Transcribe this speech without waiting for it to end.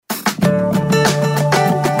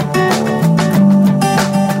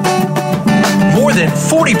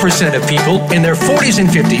40% of people in their 40s and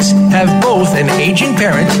 50s have both an aging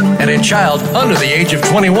parent and a child under the age of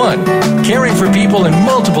 21. Caring for people in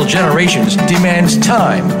multiple generations demands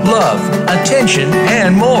time, love, attention,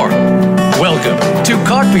 and more. Welcome to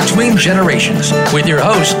Caught Between Generations with your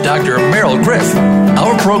host, Dr. Meryl Griff.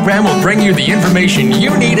 Our program will bring you the information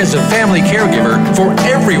you need as a family caregiver for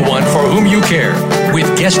everyone for whom you care,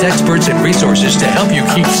 with guest experts and resources to help you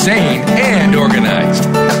keep sane and organized.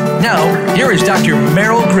 Now, here is Dr.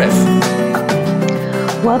 Meryl Griff.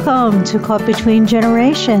 Welcome to Caught Between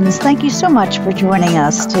Generations. Thank you so much for joining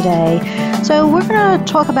us today. So we're going to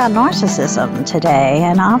talk about narcissism today,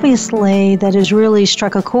 and obviously that has really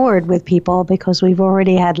struck a chord with people because we've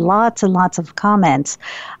already had lots and lots of comments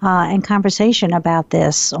and conversation about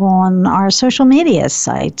this on our social media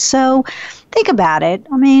site. So think about it.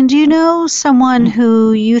 I mean, do you know someone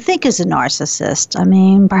who you think is a narcissist? I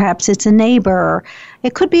mean, perhaps it's a neighbor.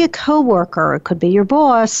 It could be a coworker. It could be your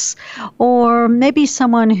boss, or maybe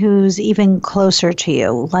someone who's even closer to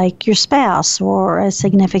you, like your spouse or a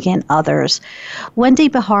significant others. Wendy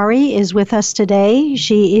Behary is with us today.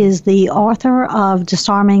 She is the author of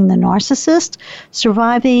Disarming the Narcissist,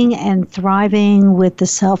 Surviving and Thriving with the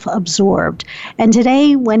Self-Absorbed. And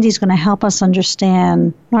today, Wendy's going to help us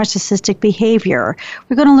understand narcissistic behavior.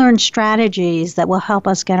 We're going to learn strategies that will help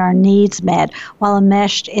us get our needs met while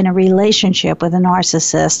enmeshed in a relationship with a narcissist.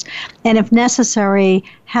 And if necessary,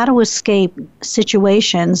 how to escape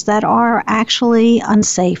situations that are actually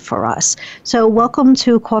unsafe for us. So welcome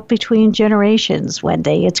to Caught Between Generations,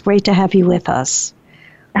 Wendy. It's great to have you with us.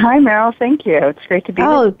 Hi, Meryl. Thank you. It's great to be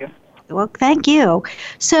with you. Well, thank you.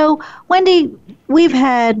 So, Wendy, we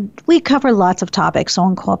cover lots of topics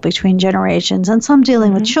on Caught Between Generations, and some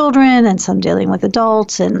dealing with children and some dealing with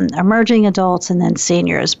adults and emerging adults and then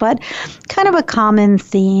seniors. But kind of a common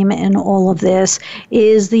theme in all of this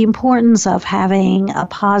is the importance of having a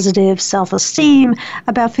positive self-esteem,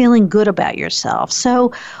 about feeling good about yourself.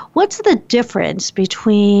 So what's the difference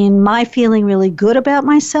between my feeling really good about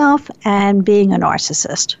myself and being a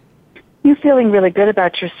narcissist? You feeling really good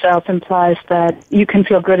about yourself implies that you can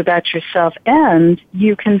feel good about yourself and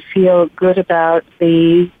you can feel good about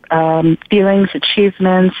the feelings,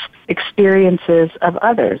 achievements, experiences of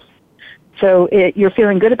others. So your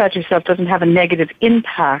feeling good about yourself doesn't have a negative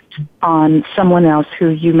impact on someone else who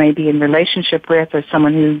you may be in relationship with or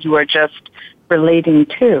someone who you are just relating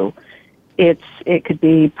to. It could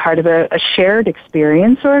be part of a shared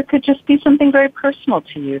experience, or it could just be something very personal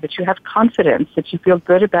to you, that you have confidence, that you feel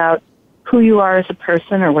good about who you are as a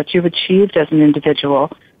person or what you've achieved as an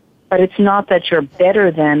individual. But it's not that you're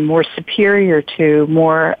better than, more superior to,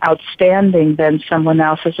 more outstanding than someone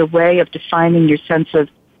else as a way of defining your sense of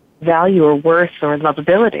value or worth or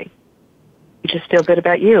lovability. You just feel good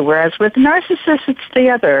about you. Whereas with narcissists, it's the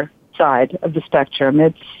other side of the spectrum.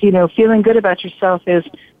 It's, feeling good about yourself is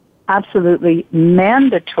absolutely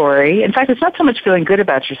mandatory. In fact, it's not so much feeling good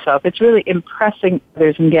about yourself. It's really impressing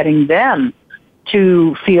others and getting them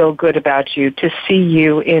to feel good about you, to see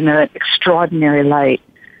you in an extraordinary light,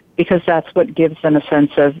 because that's what gives them a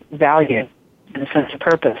sense of value and a sense of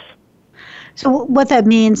purpose. So what that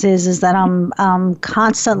means is that I'm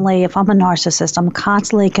constantly, if I'm a narcissist, I'm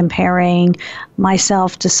constantly comparing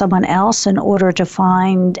myself to someone else in order to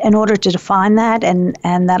define that and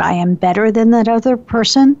that I am better than that other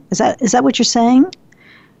person. Is that what you're saying?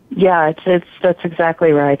 Yeah, that's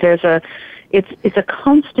exactly right. It's a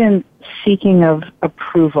constant seeking of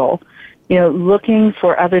approval, looking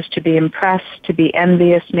for others to be impressed, to be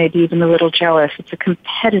envious, maybe even a little jealous. It's a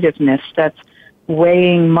competitiveness that's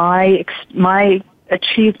weighing my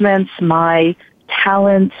achievements, my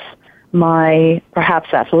talents, my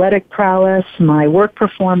perhaps athletic prowess, my work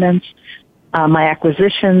performance, my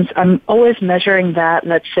acquisitions. I'm always measuring that,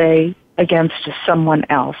 let's say, against someone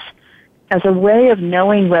else as a way of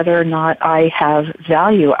knowing whether or not I have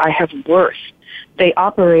value, I have worth. They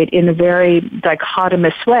operate in a very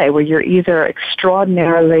dichotomous way where you're either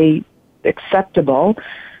extraordinarily acceptable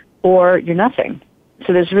or you're nothing.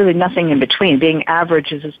 So there's really nothing in between. Being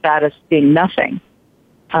average is as bad as being nothing.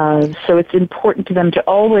 So it's important to them to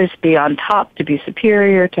always be on top, to be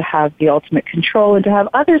superior, to have the ultimate control, and to have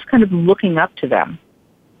others kind of looking up to them.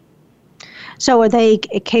 So are they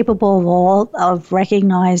capable of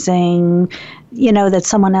recognizing, that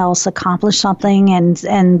someone else accomplished something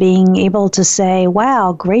and being able to say,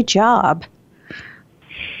 wow, great job?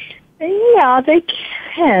 Yeah, they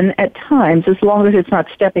can at times, as long as it's not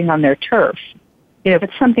stepping on their turf. If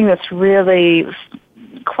it's something that's really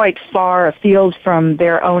quite far afield from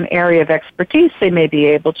their own area of expertise, they may be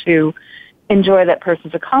able to enjoy that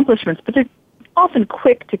person's accomplishments, but they're often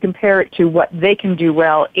quick to compare it to what they can do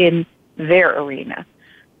well in their arena.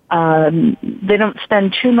 They don't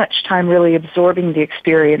spend too much time really absorbing the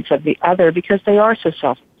experience of the other because they are so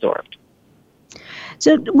self-absorbed.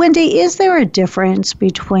 So, Wendy, is there a difference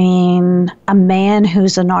between a man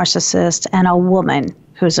who's a narcissist and a woman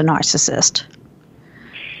who's a narcissist?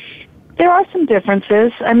 There are some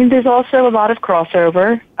differences. I mean, there's also a lot of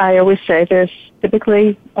crossover. I always say there's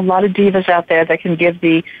typically a lot of divas out there that can give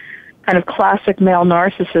the kind of classic male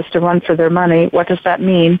narcissist a run for their money. What does that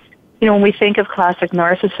mean? You know, when we think of classic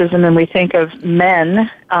narcissism and we think of men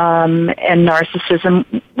and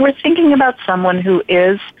narcissism, we're thinking about someone who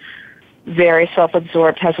is very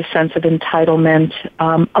self-absorbed, has a sense of entitlement,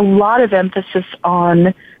 a lot of emphasis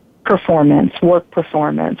on performance, work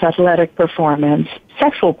performance, athletic performance,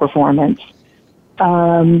 sexual performance.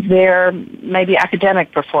 There may be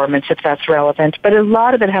academic performance if that's relevant, but a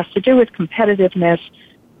lot of it has to do with competitiveness.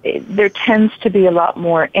 There tends to be a lot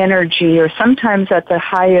more energy, or sometimes at the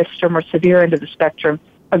highest or more severe end of the spectrum,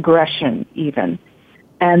 aggression even.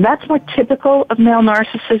 And that's more typical of male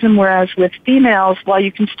narcissism, whereas with females, while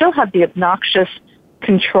you can still have the obnoxious,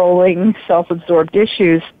 controlling, self-absorbed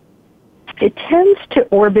issues, it tends to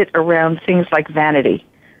orbit around things like vanity,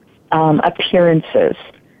 appearances,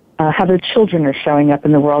 how their children are showing up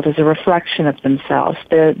in the world as a reflection of themselves.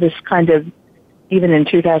 This kind of, even in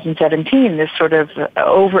 2017, this sort of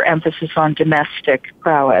overemphasis on domestic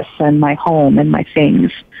prowess and my home and my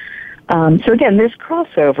things. So again, there's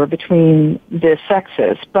crossover between the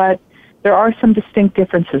sexes, but there are some distinct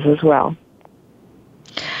differences as well.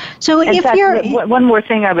 So in fact, one more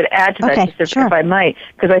thing I would add to that, just if I might,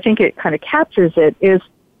 because I think it kind of captures it, is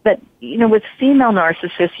that, you know, with female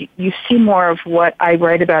narcissists, you see more of what I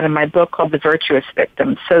write about in my book called The Virtuous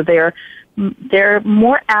Victim. So they're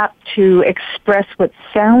more apt to express what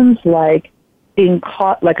sounds like being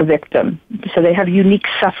caught like a victim. So they have unique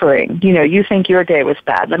suffering. You know, you think your day was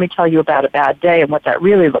bad. Let me tell you about a bad day and what that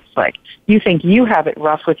really looks like. You think you have it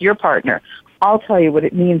rough with your partner. I'll tell you what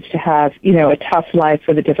it means to have, you know, a tough life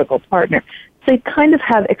with a difficult partner. So they kind of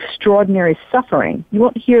have extraordinary suffering. You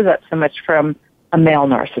won't hear that so much from a male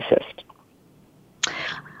narcissist.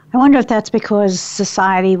 I wonder if that's because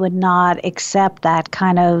society would not accept that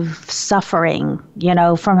kind of suffering, you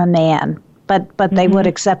know, from a man, but they would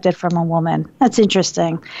accept it from a woman. That's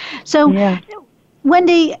interesting. So,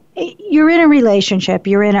 Wendy, you're in a relationship,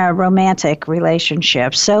 you're in a romantic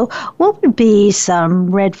relationship. So what would be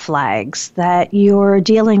some red flags that you're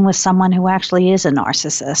dealing with someone who actually is a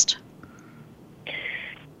narcissist?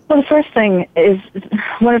 Well, the first thing is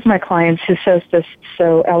one of my clients who says this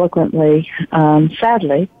so eloquently,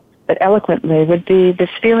 sadly, but eloquently, would be this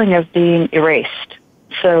feeling of being erased.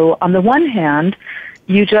 So on the one hand,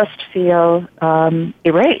 you just feel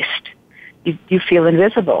erased. You feel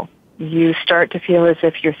invisible. You start to feel as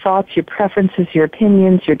if your thoughts, your preferences, your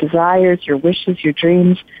opinions, your desires, your wishes, your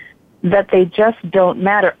dreams, that they just don't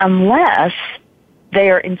matter unless they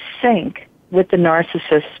are in sync with the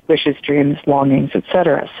narcissist's wishes, dreams, longings,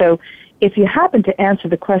 etc. So if you happen to answer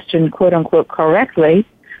the question, quote unquote, correctly,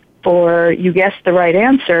 or you guess the right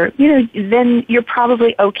answer, you know, then you're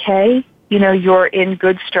probably okay. You know, you're in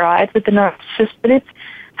good stride with the narcissist, but it's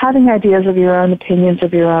having ideas of your own, opinions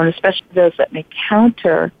of your own, especially those that may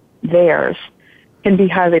counter theirs, can be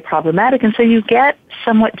highly problematic. And so you get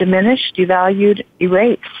somewhat diminished, devalued,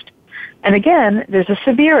 erased. And again, there's a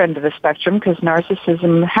severe end of the spectrum because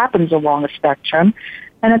narcissism happens along a spectrum.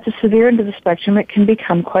 And at the severe end of the spectrum, it can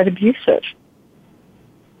become quite abusive.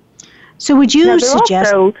 So would you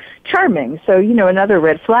suggest... They're also charming. So, you know, another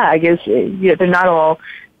red flag is, you know, they're not all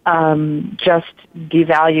just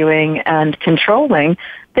devaluing and controlling.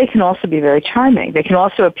 They can also be very charming. They can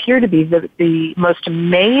also appear to be the most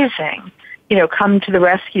amazing, you know, come to the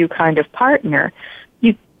rescue kind of partner.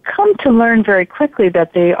 You come to learn very quickly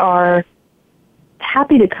that they are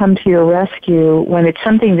happy to come to your rescue when it's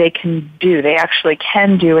something they can do. They actually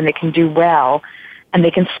can do, and they can do well, and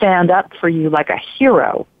they can stand up for you like a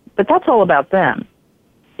hero. But that's all about them.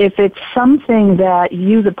 If it's something that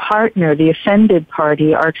you, the partner, the offended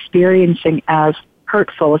party, are experiencing as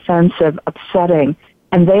hurtful, offensive, upsetting,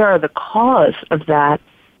 and they are the cause of that,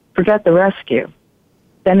 forget the rescue.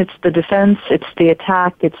 Then it's the defense, it's the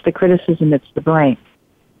attack, it's the criticism, it's the blame.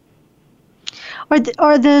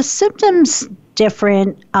 Are the symptoms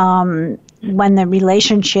different when the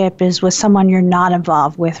relationship is with someone you're not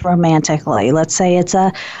involved with romantically? Let's say it's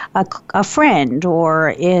a friend,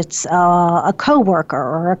 or it's a coworker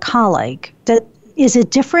or a colleague. Is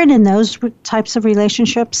it different in those types of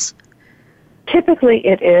relationships? Typically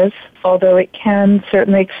it is, although it can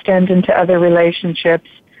certainly extend into other relationships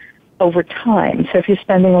over time. So if you're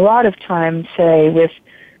spending a lot of time, say, with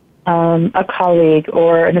a colleague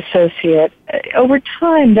or an associate, over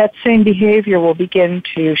time that same behavior will begin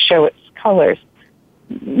to show its colors.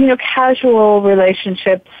 Casual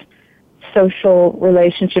relationships, social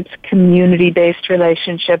relationships, community-based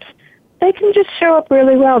relationships, they can just show up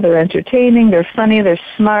really well. They're entertaining, they're funny, they're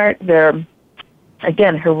smart, they're,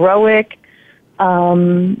 again, heroic.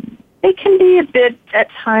 They can be a bit, at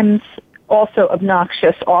times, also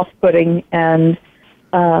obnoxious, off-putting, and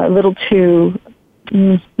a little too,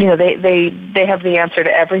 they have the answer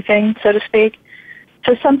to everything, so to speak.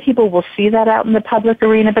 So some people will see that out in the public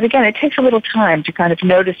arena, but again, it takes a little time to kind of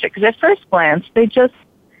notice it, because at first glance, they just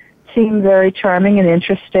seem very charming and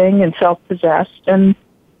interesting and self-possessed and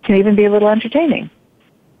can even be a little entertaining.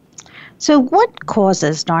 So what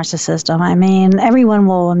causes narcissism? I mean, everyone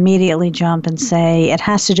will immediately jump and say it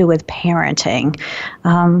has to do with parenting,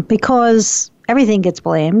 because everything gets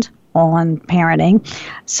blamed on parenting.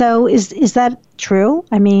 So is that true?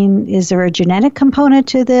 I mean, is there a genetic component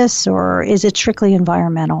to this, or is it strictly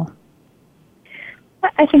environmental?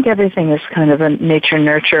 I think everything is kind of a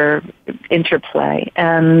nature-nurture interplay,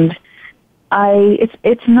 and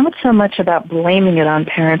it's not so much about blaming it on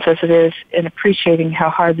parents as it is in appreciating how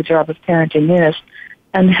hard the job of parenting is,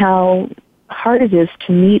 and how hard it is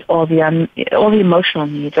to meet all the emotional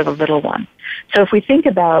needs of a little one. So if we think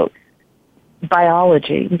about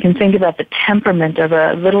biology, we can think about the temperament of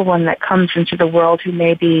a little one that comes into the world who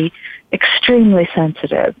may be extremely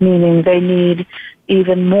sensitive, meaning they need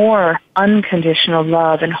even more unconditional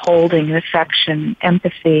love and holding and affection,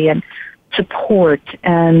 empathy and support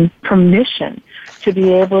and permission to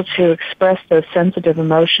be able to express those sensitive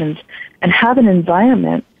emotions and have an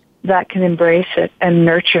environment that can embrace it and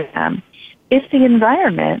nurture them. If the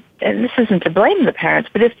environment, and this isn't to blame the parents,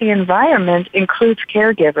 but if the environment includes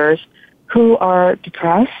caregivers who are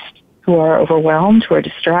depressed, who are overwhelmed, who are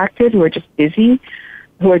distracted, who are just busy,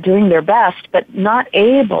 who are doing their best, but not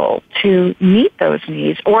able to meet those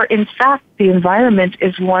needs, or in fact, the environment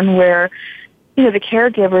is one where, the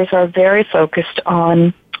caregivers are very focused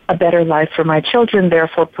on a better life for my children,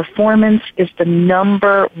 therefore performance is the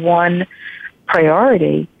number one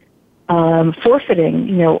priority,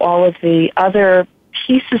 forfeiting, all of the other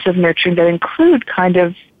pieces of nurturing that include kind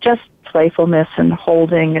of just playfulness and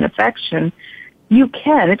holding and affection. You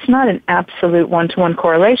can. It's not an absolute one-to-one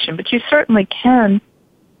correlation, but you certainly can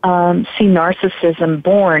see narcissism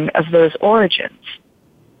born of those origins.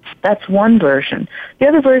 That's one version. The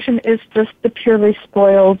other version is just the purely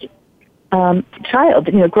spoiled child,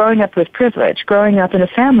 growing up with privilege, growing up in a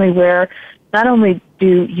family where not only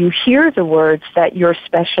do you hear the words that you're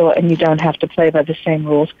special and you don't have to play by the same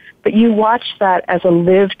rules, but you watch that as a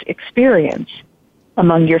lived experience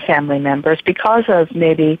among your family members because of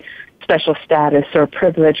maybe special status or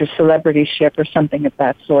privilege or celebrityship or something of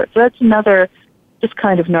that sort. So that's another, just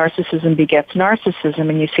kind of narcissism begets narcissism,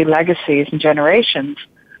 and you see legacies and generations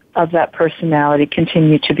of that personality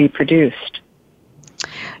continue to be produced.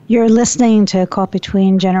 You're listening to Caught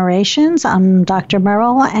Between Generations. I'm Dr.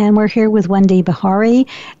 Merrill, and we're here with Wendy Behary,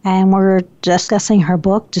 and we're discussing her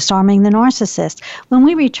book, Disarming the Narcissist. When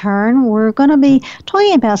we return, we're going to be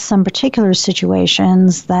talking about some particular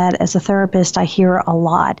situations that, as a therapist, I hear a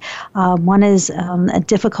lot. One is a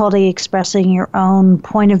difficulty expressing your own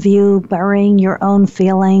point of view, burying your own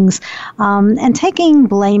feelings, and taking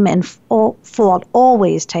blame and fault,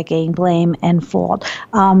 always taking blame and fault,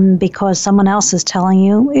 because someone else is telling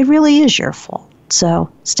you it really is your fault. So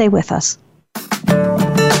stay with us.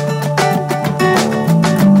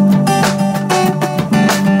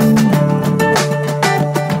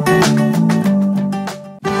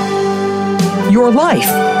 Your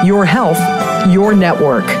life, your health, your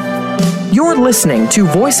network. You're listening to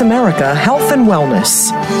Voice America Health and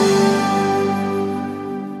Wellness.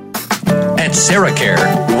 At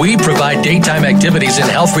SarahCare, we provide daytime activities and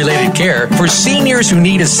health-related care for seniors who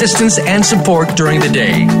need assistance and support during the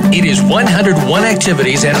day. It is 101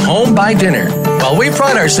 activities and home by dinner. While we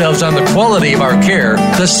pride ourselves on the quality of our care,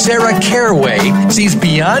 the SarahCare way sees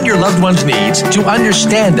beyond your loved one's needs to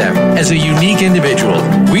understand them as a unique individual.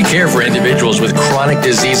 We care for individuals with chronic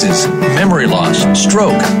diseases, memory loss,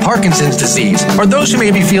 stroke, Parkinson's disease, or those who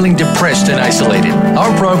may be feeling depressed and isolated.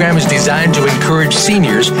 Our program is designed to encourage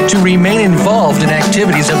seniors to remain involved in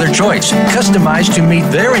activities of their choice, customized to meet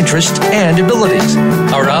their interests and abilities.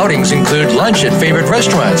 Our outings include lunch at favorite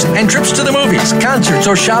restaurants and trips to the movies, concerts,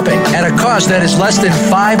 or shopping at a cost that is offers less than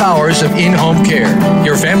 5 hours of in-home care.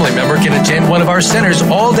 Your family member can attend one of our centers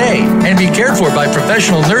all day and be cared for by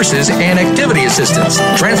professional nurses and activity assistants.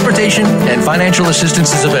 Transportation and financial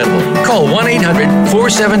assistance is available. Call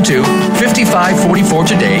 1-800-472-5544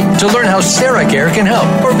 today to learn how Sarah Care can help,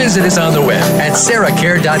 or visit us on the web at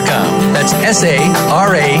sarahcare.com. That's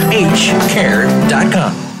SARAH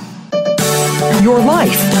care.com. Your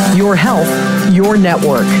life, your health, your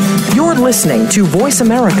network. You're listening to Voice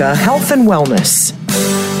America Health and Wellness.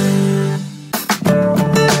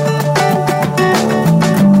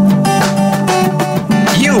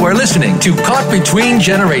 You are listening to Caught Between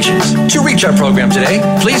Generations. To reach our program today,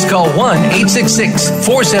 please call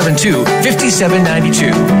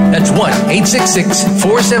 1-866-472-5792. That's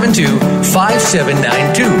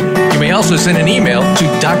 1-866-472-5792. You may also send an email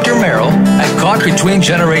to Dr. Merrill at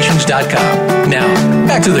CaughtBetweenGenerations.com. Now,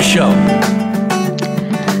 back to the show.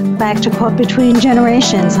 Back to Caught Between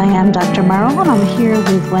Generations. I am Dr. Merrill, and I'm here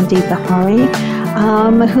with Wendy Behary,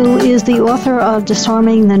 who is the author of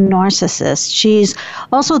Disarming the Narcissist. She's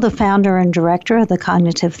also the founder and director of the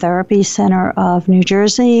Cognitive Therapy Center of New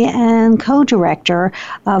Jersey and co-director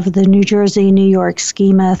of the New Jersey-New York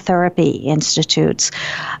Schema Therapy Institutes.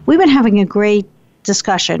 We've been having a great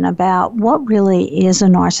discussion about what really is a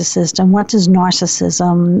narcissist and what does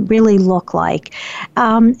narcissism really look like.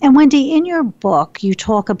 And Wendy, in your book, you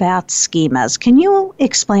talk about schemas. Can you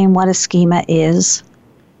explain what a schema is?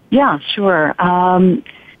 Yeah, sure.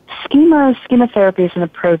 Schema therapy is an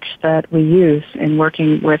approach that we use in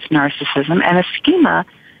working with narcissism, and a schema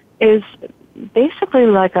is basically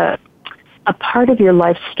like a part of your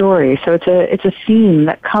life story. So it's a theme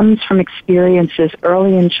that comes from experiences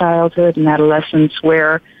early in childhood and adolescence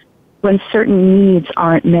where when certain needs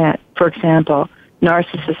aren't met, for example,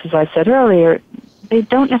 narcissists, as I said earlier, they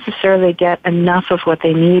don't necessarily get enough of what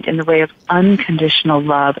they need in the way of unconditional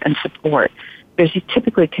love and support. There's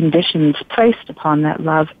typically conditions placed upon that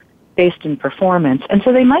love based in performance. And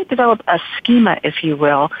so they might develop a schema, if you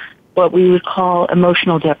will, what we would call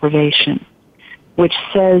emotional deprivation, which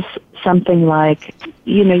says something like,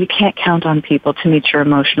 you can't count on people to meet your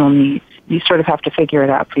emotional needs. You sort of have to figure it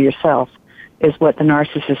out for yourself, is what the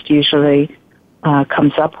narcissist usually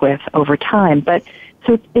comes up with over time. But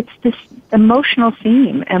so it's this emotional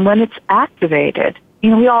theme, and when it's activated,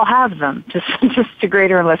 we all have them, just to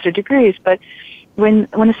greater and lesser degrees, but when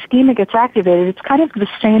a schema gets activated, it's kind of the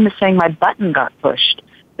same as saying my button got pushed.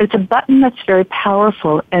 It's a button that's very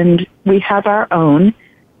powerful, and we have our own.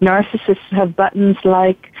 Narcissists have buttons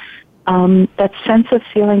like that sense of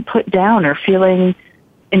feeling put down or feeling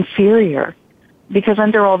inferior, because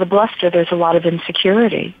under all the bluster, there's a lot of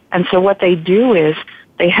insecurity. And so what they do is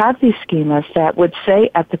they have these schemas that would say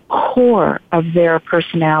at the core of their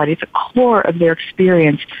personality, the core of their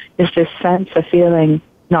experience, is this sense of feeling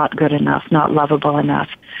not good enough, not lovable enough,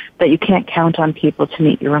 that you can't count on people to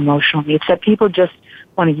meet your emotional needs, that people just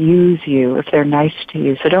want to use you if they're nice to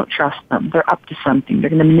you, so don't trust them. They're up to something. They're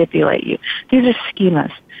going to manipulate you. These are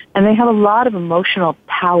schemas, and they have a lot of emotional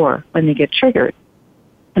power when they get triggered.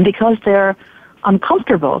 And because they're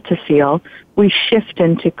uncomfortable to feel, we shift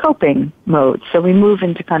into coping mode. So we move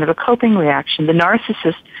into kind of a coping reaction. The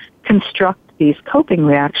narcissist construct these coping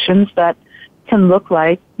reactions that can look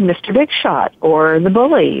like Mr. Big Shot, or the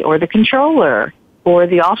bully, or the controller, or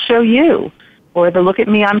the I'll show you, or the look at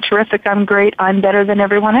me, I'm terrific, I'm great, I'm better than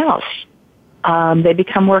everyone else. They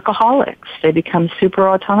become workaholics. They become super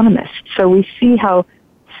autonomous. So we see how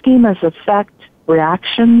schemas affect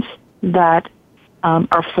reactions that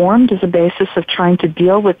are formed as a basis of trying to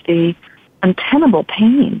deal with the untenable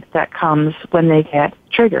pain that comes when they get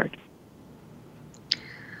triggered.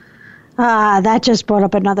 That just brought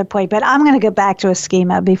up another point, but I'm going to go back to a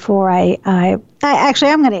schema before I'm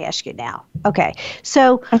going to ask you now. Okay.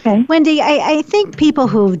 So, Wendy, I think people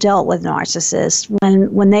who've dealt with narcissists,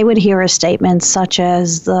 when they would hear a statement such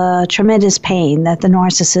as the tremendous pain that the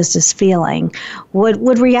narcissist is feeling,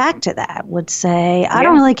 would react to that, would say, I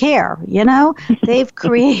don't really care. They've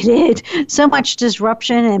created so much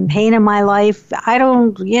disruption and pain in my life. I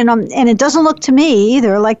don't, and it doesn't look to me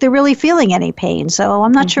either like they're really feeling any pain. So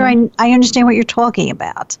I'm not sure I understand what you're talking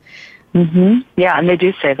about. Yeah, and they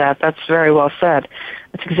do say that. That's very well said.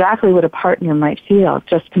 That's exactly what a partner might feel,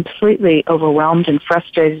 just completely overwhelmed and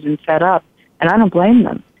frustrated and fed up. And I don't blame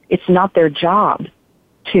them. It's not their job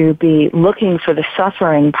to be looking for the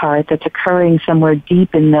suffering part that's occurring somewhere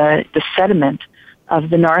deep in the sediment of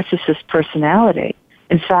the narcissist personality.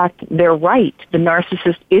 In fact, they're right. The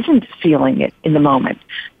narcissist isn't feeling it in the moment.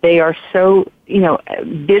 They are so,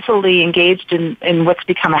 busily engaged in what's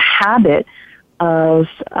become a habit of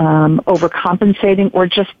overcompensating or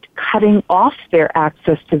just cutting off their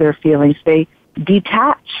access to their feelings. They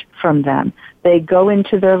detach from them. They go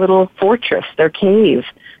into their little fortress, their cave.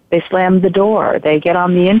 They slam the door. They get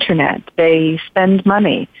on the internet. They spend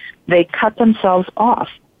money. They cut themselves off.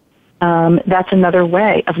 That's another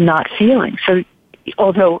way of not feeling. So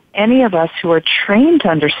although any of us who are trained to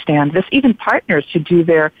understand this, even partners who do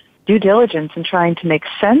their due diligence in trying to make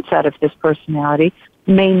sense out of this personality,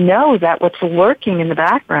 may know that what's lurking in the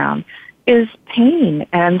background is pain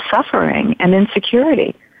and suffering and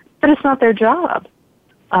insecurity. But it's not their job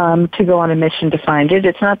to go on a mission to find it.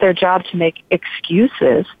 It's not their job to make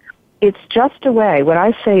excuses. It's just a way. What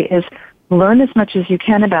I say is learn as much as you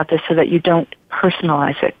can about this so that you don't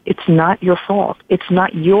personalize it. It's not your fault. It's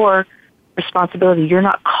not your responsibility. You're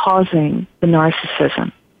not causing the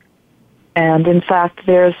narcissism. And in fact,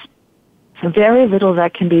 there's very little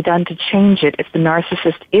that can be done to change it if the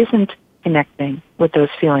narcissist isn't connecting with those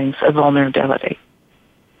feelings of vulnerability.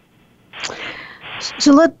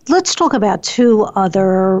 So let's talk about two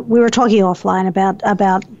other, we were talking offline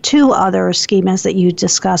about two other schemas that you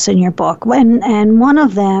discuss in your book. And one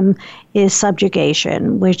of them is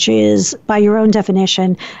subjugation, which is, by your own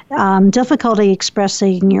definition, difficulty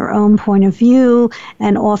expressing your own point of view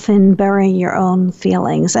and often burying your own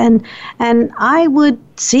feelings. And I would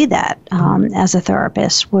see that as a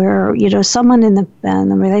therapist, where someone in the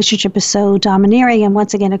relationship is so domineering, and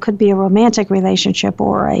once again, it could be a romantic relationship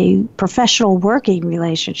or a professional working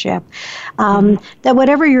relationship, that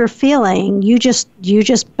whatever you're feeling, you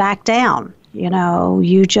just back down.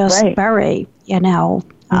 You just right. bury.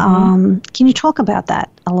 Can you talk about that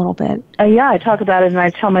a little bit? Yeah, I talk about it, and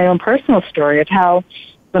I tell my own personal story of how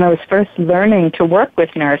when I was first learning to work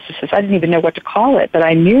with narcissists, I didn't even know what to call it, but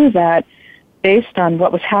I knew that based on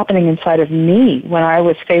what was happening inside of me when I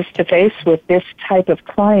was face-to-face with this type of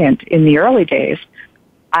client in the early days,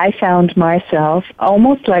 I found myself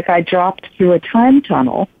almost like I dropped through a time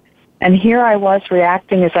tunnel, and here I was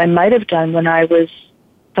reacting as I might have done when I was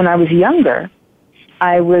younger.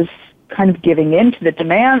 I was kind of giving in to the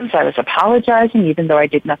demands. I was apologizing even though I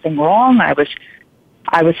did nothing wrong. I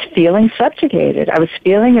was feeling subjugated. I was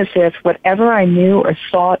feeling as if whatever I knew or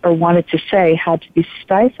thought or wanted to say had to be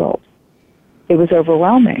stifled. It was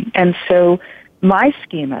overwhelming. And so my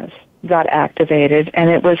schemas got activated, and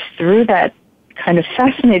it was through that kind of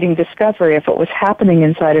fascinating discovery of what was happening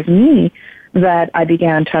inside of me that I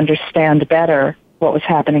began to understand better what was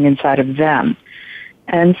happening inside of them.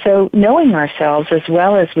 And so knowing ourselves as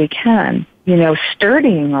well as we can,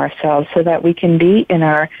 sturdying ourselves so that we can be in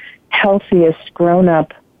our healthiest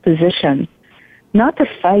grown-up position, not to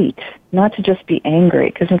fight, not to just be angry,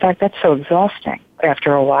 because in fact that's so exhausting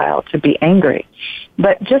after a while to be angry,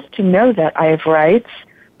 but just to know that I have rights,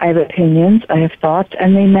 I have opinions, I have thoughts,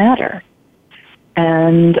 and they matter.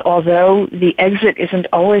 And although the exit isn't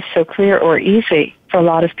always so clear or easy for a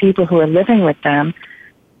lot of people who are living with them,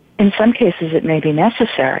 in some cases it may be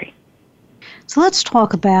necessary. So let's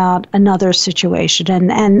talk about another situation,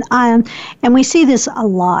 and we see this a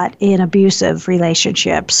lot in abusive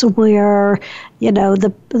relationships, where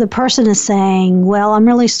the person is saying, "Well, I'm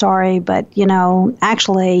really sorry, but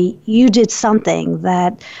actually you did something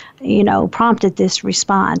that prompted this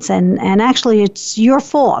response, and actually it's your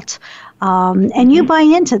fault," and you buy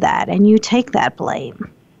into that and you take that blame.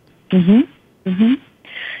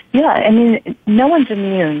 Yeah, I mean, no one's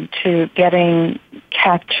immune to getting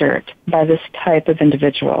captured by this type of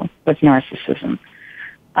individual with narcissism.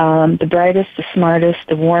 The brightest, the smartest,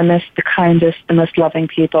 the warmest, the kindest, the most loving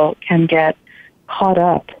people can get caught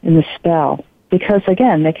up in the spell because,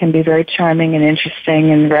 again, they can be very charming and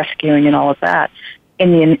interesting and rescuing and all of that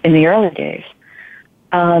in the early days.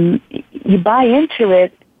 You buy into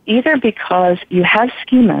it either because you have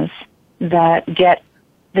schemas that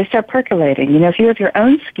they start percolating. If you have your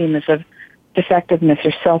own schemas of defectiveness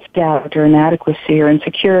or self-doubt or inadequacy or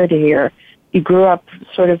insecurity, or you grew up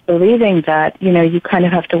sort of believing that, you kind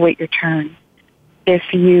of have to wait your turn. If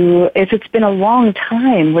it's been a long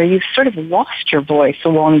time where you've sort of lost your voice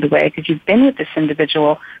along the way because you've been with this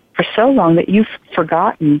individual for so long that you've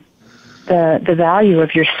forgotten the value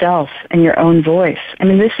of yourself and your own voice. I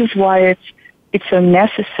mean, this is why it's so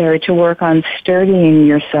necessary to work on sturdying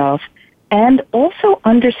yourself and also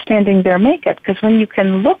understanding their makeup, because when you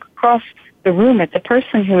can look across the room at the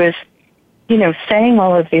person who is, saying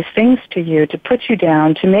all of these things to you, to put you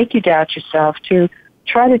down, to make you doubt yourself, to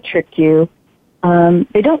try to trick you,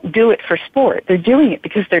 they don't do it for sport. They're doing it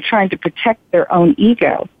because they're trying to protect their own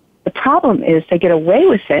ego. The problem is they get away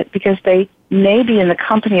with it because they may be in the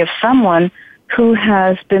company of someone who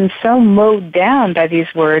has been so mowed down by these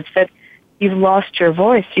words that you've lost your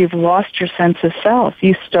voice, you've lost your sense of self.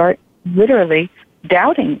 You start literally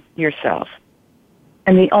doubting yourself.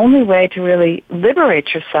 And the only way to really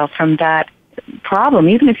liberate yourself from that problem,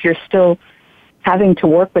 even if you're still having to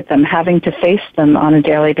work with them, having to face them on a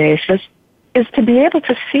daily basis, is to be able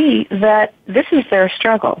to see that this is their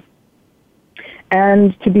struggle.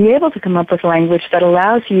 And to be able to come up with language that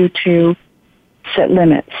allows you to set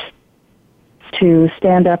limits, to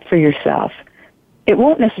stand up for yourself. It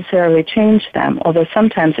won't necessarily change them, although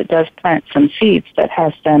sometimes it does plant some seeds that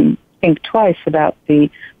has them think twice about the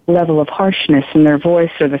level of harshness in their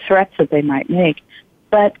voice or the threats that they might make.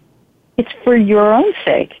 But it's for your own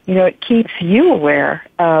sake. It keeps you aware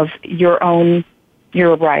of your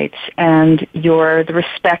rights and the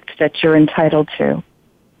respect that you're entitled to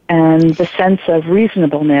and the sense of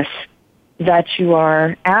reasonableness that you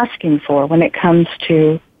are asking for when it comes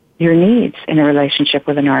to your needs in a relationship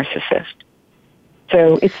with a narcissist.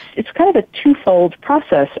 So it's kind of a twofold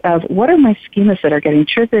process of what are my schemas that are getting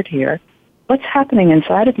triggered here? What's happening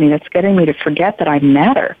inside of me that's getting me to forget that I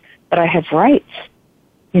matter, that I have rights?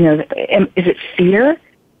 Is it fear?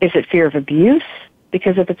 Is it fear of abuse?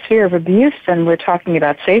 Because if it's fear of abuse, then we're talking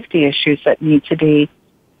about safety issues that need to be,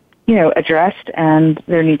 addressed, and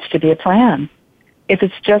there needs to be a plan. If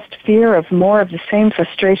it's just fear of more of the same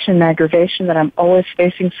frustration and aggravation that I'm always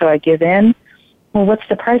facing, so I give in, well, what's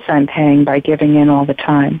the price I'm paying by giving in all the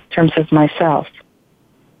time in terms of myself?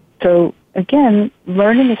 So, again,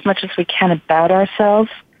 learning as much as we can about ourselves,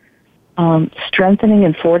 strengthening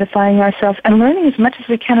and fortifying ourselves, and learning as much as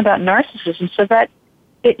we can about narcissism so that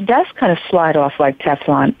it does kind of slide off like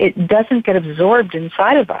Teflon. It doesn't get absorbed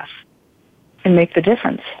inside of us and make the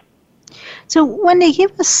difference. So, Wendy,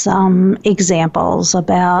 give us some examples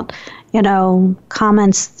about,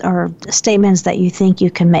 comments or statements that you think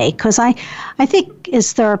you can make. Because I think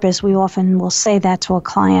as therapists, we often will say that to a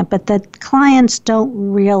client, but that clients don't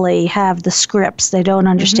really have the scripts. They don't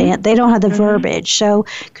understand. Mm-hmm. They don't have the verbiage. So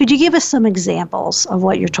could you give us some examples of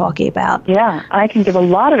what you're talking about? Yeah, I can give a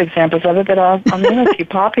lot of examples of it, but I'll name a few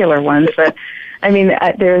popular ones. But I mean,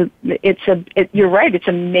 you're right. It's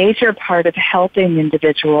a major part of helping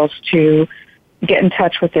individuals to get in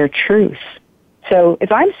touch with their truth. So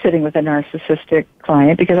if I'm sitting with a narcissistic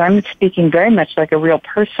client, because I'm speaking very much like a real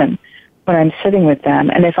person when I'm sitting with them,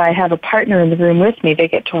 and if I have a partner in the room with me, they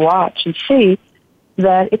get to watch and see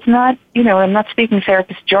that it's not, I'm not speaking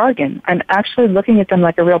therapist jargon. I'm actually looking at them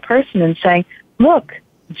like a real person and saying, look,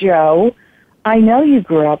 Joe, I know you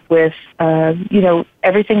grew up with,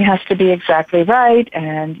 everything has to be exactly right,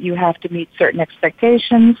 and you have to meet certain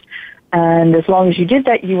expectations. And as long as you did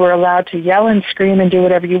that, you were allowed to yell and scream and do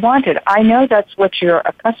whatever you wanted. I know that's what you're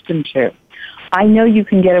accustomed to. I know you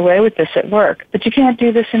can get away with this at work, but you can't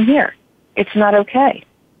do this in here. It's not okay.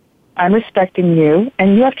 I'm respecting you,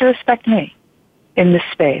 and you have to respect me in this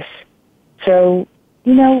space. So,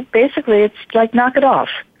 basically it's like knock it off.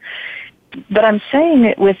 But I'm saying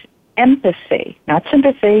it with empathy, not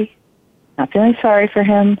sympathy, not feeling sorry for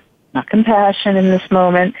him, not compassion in this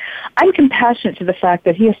moment. I'm compassionate to the fact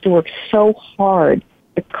that he has to work so hard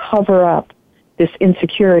to cover up this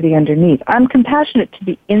insecurity underneath. I'm compassionate to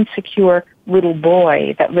the insecure little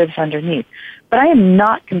boy that lives underneath. But I am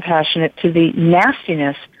not compassionate to the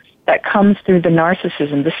nastiness that comes through the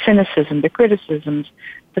narcissism, the cynicism, the criticisms,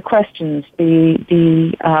 the questions,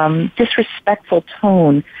 the disrespectful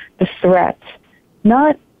tone, the threats.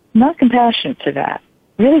 Not compassionate to that.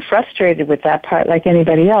 Really frustrated with that part like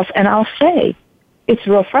anybody else. And I'll say it's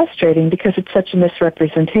real frustrating because it's such a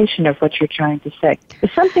misrepresentation of what you're trying to say.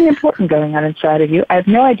 There's something important going on inside of you. I have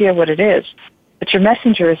no idea what it is, but your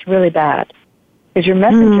messenger is really bad. Because your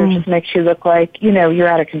messenger just makes you look like, you're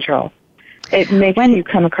out of control. It makes you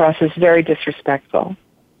come across as very disrespectful.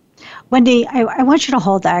 Wendy, I want you to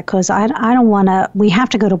hold that because I don't want to, we have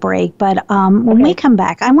to go to break, but when we come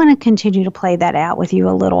back, I want to continue to play that out with you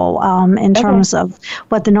a little in terms of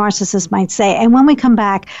what the narcissist might say. And when we come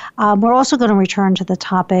back, we're also going to return to the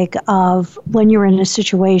topic of when you're in a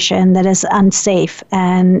situation that is unsafe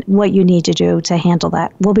and what you need to do to handle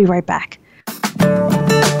that. We'll be right back.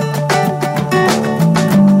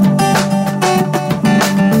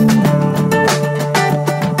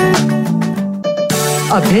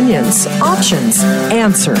 Opinions, options,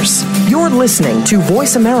 answers. You're listening to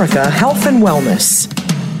Voice America Health and Wellness.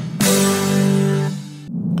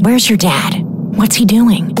 Where's your dad? What's he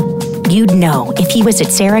doing? You'd know if he was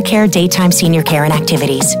at Sarah Care Daytime Senior Care and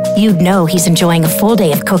Activities. You'd know he's enjoying a full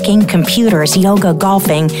day of cooking, computers, yoga,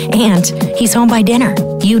 golfing, and he's home by dinner.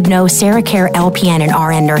 You'd know Sarah Care LPN and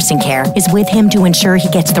RN Nursing Care is with him to ensure he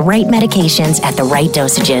gets the right medications at the right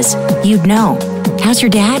dosages. You'd know. How's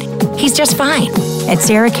your dad? He's just fine. At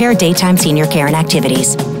Sarah Care Daytime Senior Care and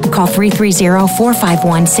Activities. Call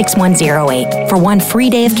 330-451-6108 for one free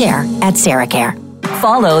day of care at Sarah Care.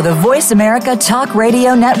 Follow the Voice America Talk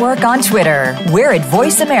Radio Network on Twitter. We're at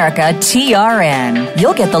Voice America TRN.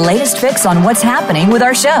 You'll get the latest fix on what's happening with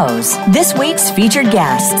our shows, this week's featured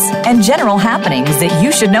guests, and general happenings that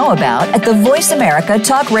you should know about at the Voice America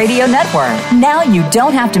Talk Radio Network. Now you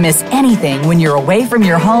don't have to miss anything when you're away from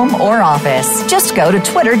your home or office. Just go to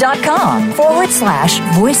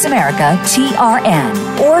twitter.com/Voice America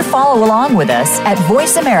TRN or follow along with us at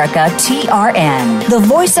Voice America TRN, the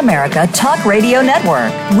Voice America Talk Radio Network.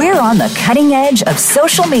 We're on the cutting edge of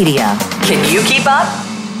social media. Can you keep up?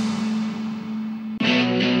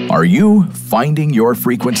 Are you finding your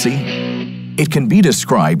frequency? It can be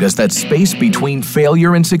described as that space between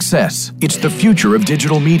failure and success. It's the future of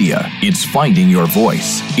digital media. It's finding your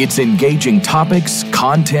voice. It's engaging topics,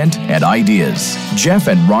 content, and ideas. Jeff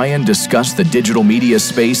and Ryan discuss the digital media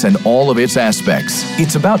space and all of its aspects.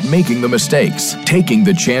 It's about making the mistakes, taking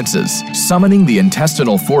the chances, summoning the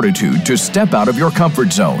intestinal fortitude to step out of your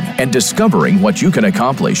comfort zone, and discovering what you can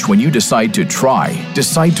accomplish when you decide to try,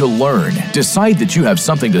 decide to learn, decide that you have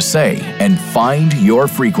something to say, and find your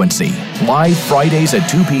frequency. Live Fridays at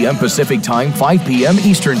 2 p.m. Pacific Time, 5 p.m.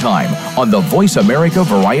 Eastern Time on the Voice America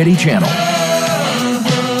Variety Channel.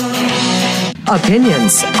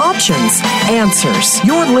 Opinions, options, answers.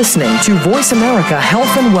 You're listening to Voice America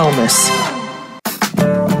Health and Wellness.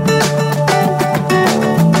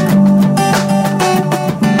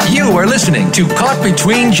 You are listening to Caught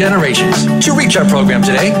Between Generations. To reach our program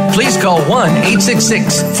today, please call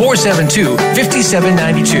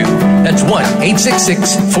 1-866-472-5792. That's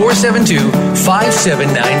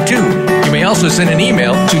 1-866-472-5792. You may also send an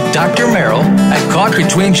email to Dr. Merrill at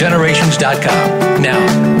caughtbetweengenerations.com. Now,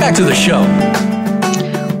 back to the show.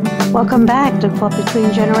 Welcome back to Caught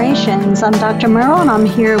Between Generations. I'm Dr. Merrill, and I'm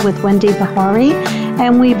here with Wendy Bahari,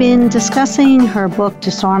 and we've been discussing her book,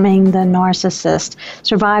 Disarming the Narcissist,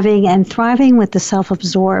 Surviving and Thriving with the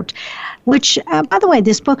Self-Absorbed, which, by the way,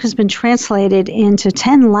 this book has been translated into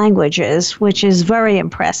 10 languages, which is very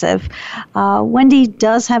impressive. Wendy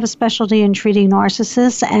does have a specialty in treating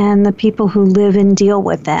narcissists and the people who live and deal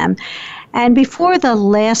with them. And before the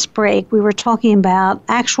last break, we were talking about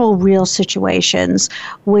actual real situations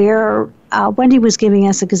where Wendy was giving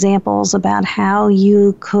us examples about how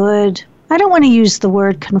you could, I don't want to use the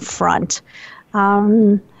word confront.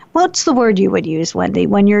 What's the word you would use, Wendy,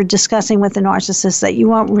 when you're discussing with the narcissist that you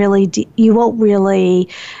won't really, deal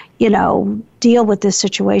with this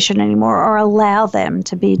situation anymore or allow them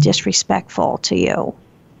to be disrespectful to you?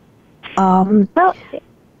 Well,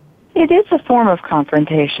 it is a form of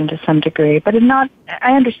confrontation to some degree, but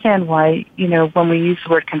I understand why, when we use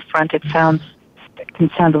the word confront, it can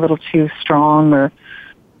sound a little too strong or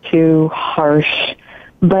too harsh.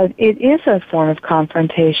 But it is a form of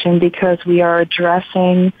confrontation because we are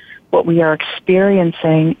addressing what we are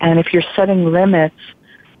experiencing, and if you're setting limits,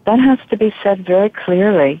 that has to be said very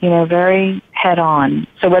clearly, very head-on.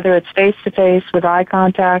 So whether it's face-to-face with eye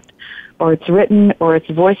contact, or it's written, or it's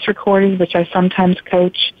voice recorded, which I sometimes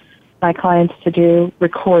coach my clients to do,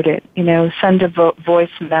 record it, send a voice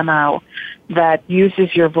memo that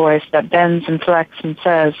uses your voice, that bends and flexes and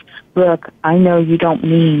says, look, I know you don't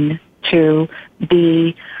mean to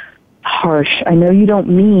be harsh. I know you don't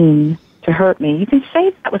mean to hurt me. You can say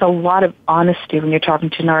that with a lot of honesty when you're talking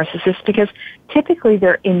to narcissists because typically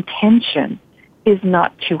their intention is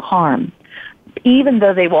not to harm. Even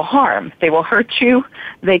though they will harm, they will hurt you,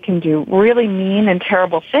 they can do really mean and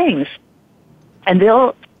terrible things. And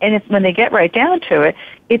when they get right down to it,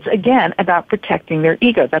 it's again about protecting their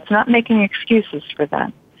ego. That's not making excuses for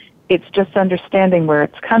them. It's just understanding where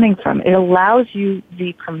it's coming from. It allows you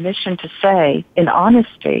the permission to say, in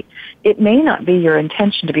honesty, it may not be your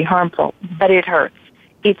intention to be harmful, but it hurts.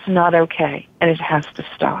 It's not okay, and it has to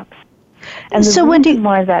stop. And so Wendy,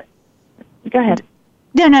 why that? Go ahead.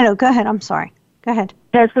 No. Go ahead. I'm sorry. Go ahead.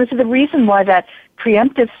 So the reason why that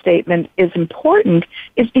preemptive statement is important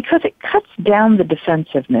is because it cuts down the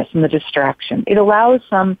defensiveness and the distraction. It allows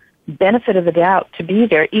some benefit of the doubt to be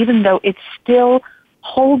there, even though it still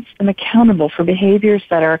holds them accountable for behaviors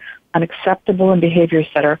that are unacceptable and behaviors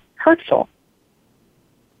that are hurtful.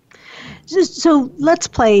 So let's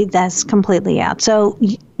play this completely out. So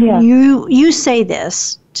you say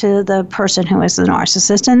this to the person who is the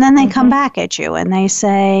narcissist, and then they come back at you and they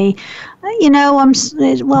say,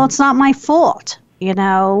 it's not my fault.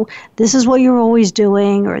 This is what you're always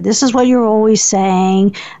doing, or this is what you're always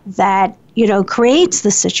saying that, creates the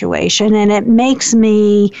situation, and it makes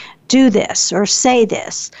me do this or say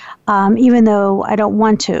this, even though I don't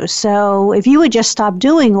want to. So if you would just stop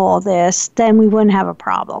doing all this, then we wouldn't have a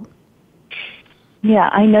problem. Yeah,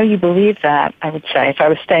 I know you believe that, I would say. If I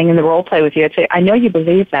was staying in the role play with you, I'd say, I know you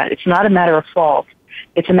believe that. It's not a matter of fault.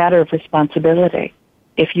 It's a matter of responsibility.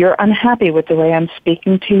 If you're unhappy with the way I'm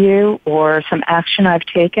speaking to you or some action I've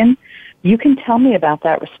taken, you can tell me about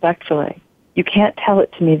that respectfully. You can't tell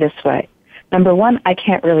it to me this way. Number one, I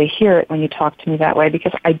can't really hear it when you talk to me that way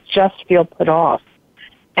because I just feel put off.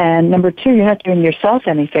 And number two, you're not doing yourself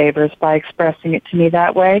any favors by expressing it to me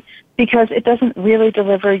that way because it doesn't really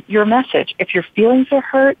deliver your message. If your feelings are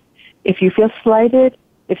hurt, if you feel slighted,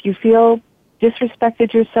 if you feel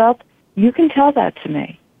disrespected yourself, you can tell that to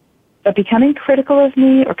me. But becoming critical of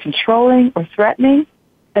me or controlling or threatening,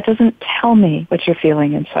 that doesn't tell me what you're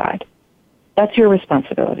feeling inside. That's your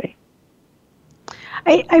responsibility.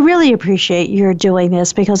 I really appreciate your doing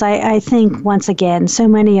this because I think, once again, so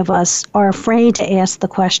many of us are afraid to ask the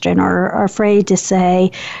question or are afraid to say,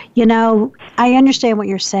 you know, I understand what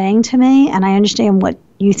you're saying to me and I understand what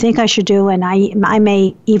you think I should do and I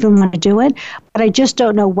may even want to do it, but I just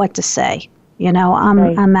don't know what to say. You know,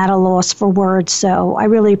 I'm at a loss for words, so I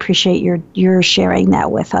really appreciate your sharing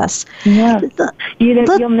that with us. Yeah.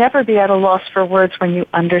 You'll never be at a loss for words when you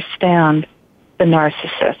understand the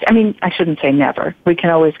narcissist. I mean, I shouldn't say never. We can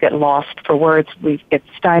always get lost for words. We get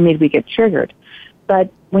stymied. We get triggered.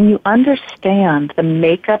 But when you understand the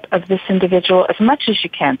makeup of this individual as much as you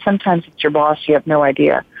can, sometimes it's your boss, you have no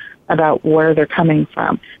idea about where they're coming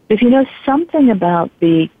from. If you know something about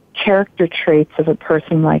the character traits of a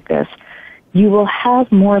person like this, you will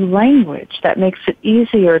have more language that makes it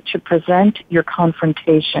easier to present your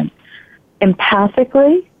confrontation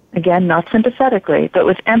empathically. Again, not sympathetically, but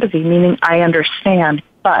with empathy, meaning I understand,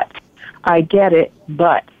 but I get it,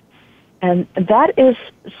 but. And that is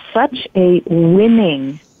such a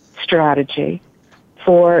winning strategy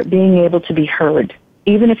for being able to be heard.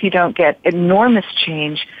 Even if you don't get enormous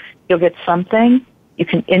change, you'll get something, you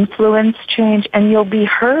can influence change, and you'll be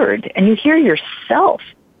heard. And you hear yourself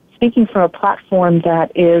speaking from a platform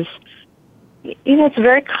that is, you know, it's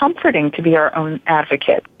very comforting to be our own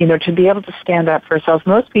advocate, you know, to be able to stand up for ourselves.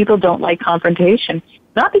 Most people don't like confrontation,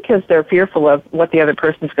 not because they're fearful of what the other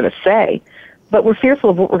person's going to say, but we're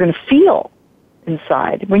fearful of what we're going to feel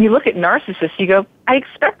inside. When you look at narcissists, you go, I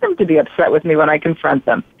expect them to be upset with me when I confront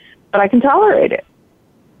them, but I can tolerate it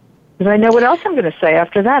because I know what else I'm going to say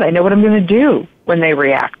after that. I know what I'm going to do when they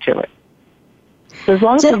react to it. So as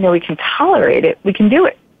long as we know we can tolerate it, we can do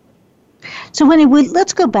it. So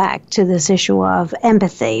let's go back to this issue of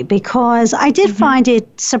empathy, because I did find it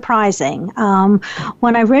surprising.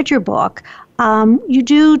 When I read your book, you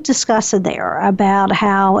do discuss it there about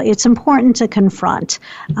how it's important to confront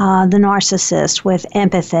the narcissist with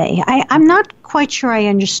empathy. I'm not quite sure I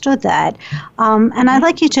understood that, and I'd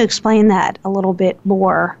like you to explain that a little bit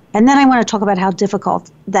more. And then I want to talk about how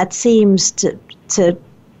difficult that seems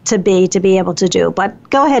to be able to do. But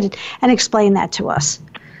go ahead and explain that to us.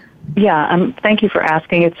 Yeah, thank you for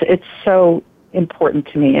asking. It's so important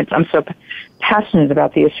to me. I'm so passionate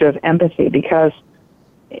about the issue of empathy because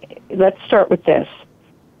let's start with this.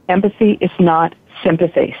 Empathy is not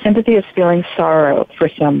sympathy. Sympathy is feeling sorrow for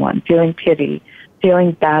someone, feeling pity,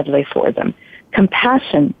 feeling badly for them.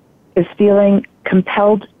 Compassion is feeling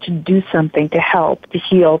compelled to do something, to help, to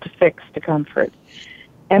heal, to fix, to comfort.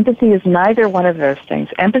 Empathy is neither one of those things.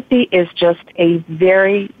 Empathy is just a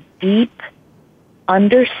very deep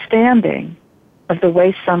understanding of the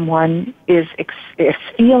way someone is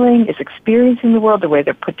feeling, is experiencing the world, the way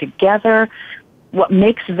they're put together, what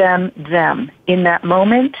makes them them in that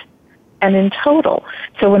moment and in total.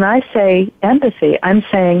 So when I say empathy, I'm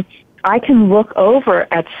saying I can look over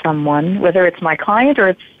at someone, whether it's my client or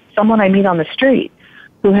it's someone I meet on the street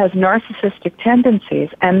who has narcissistic tendencies,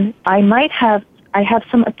 and I have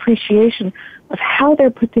some appreciation of how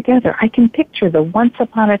they're put together. I can picture the once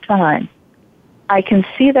upon a time. I can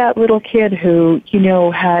see that little kid who, you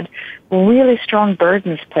know, had really strong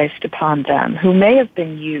burdens placed upon them, who may have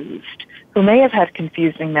been used, who may have had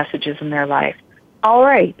confusing messages in their life. All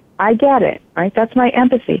right, I get it, right? That's my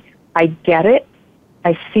empathy. I get it.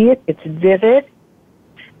 I see it. It's vivid.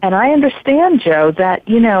 And I understand, Joe, that,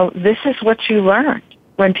 you know, this is what you learned.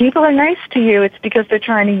 When people are nice to you, it's because they're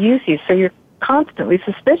trying to use you, so you're constantly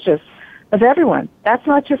suspicious of everyone. That's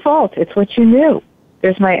not your fault. It's what you knew.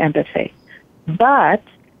 There's my empathy. But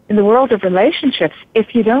in the world of relationships,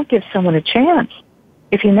 if you don't give someone a chance,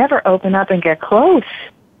 if you never open up and get close,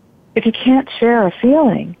 if you can't share a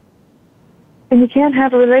feeling, then you can't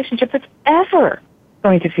have a relationship that's ever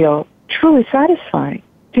going to feel truly satisfying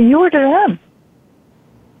to you or to them.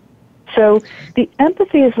 So the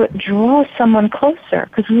empathy is what draws someone closer.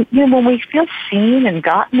 Because, you know, when we feel seen and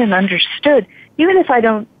gotten and understood, even if I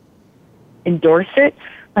don't endorse it,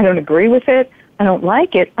 I don't agree with it, I don't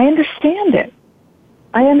like it, I understand it.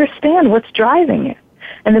 I understand what's driving it.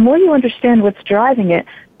 And the more you understand what's driving it,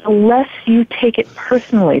 the less you take it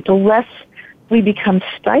personally, the less we become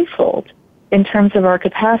stifled in terms of our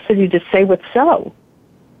capacity to say what's so,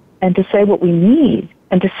 and to say what we need,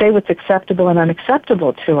 and to say what's acceptable and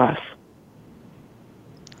unacceptable to us.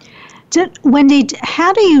 Wendy,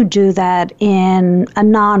 how do you do that in a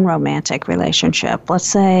non-romantic relationship? Let's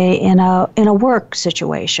say in a work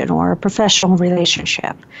situation or a professional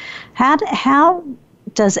relationship. How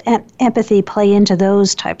does empathy play into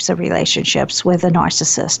those types of relationships with a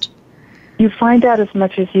narcissist? You find out as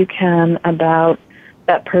much as you can about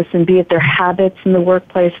that person, be it their habits in the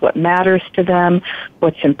workplace, what matters to them,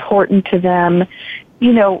 what's important to them.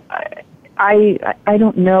 You know, I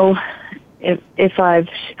don't know if I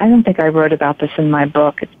don't think I wrote about this in my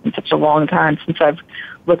book. It's been such a long time since I've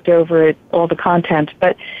looked over it, all the content,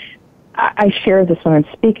 but I share this when I'm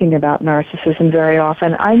speaking about narcissism very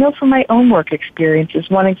often. I know from my own work experiences,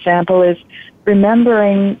 one example is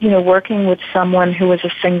remembering, working with someone who was a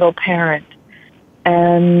single parent.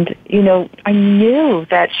 And, I knew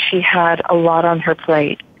that she had a lot on her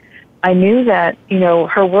plate. I knew that,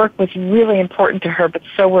 her work was really important to her, but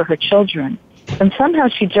so were her children. And somehow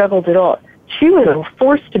she juggled it all. She was a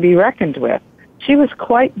force to be reckoned with. She was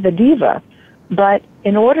quite the diva. But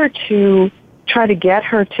in order to try to get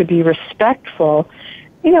her to be respectful,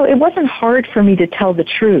 it wasn't hard for me to tell the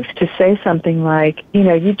truth, to say something like,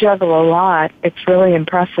 you juggle a lot. It's really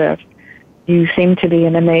impressive. You seem to be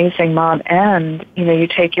an amazing mom, and, you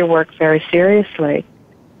take your work very seriously.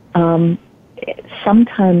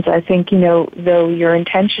 Sometimes I think, though your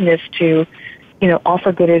intention is to,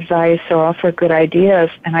 offer good advice or offer good ideas,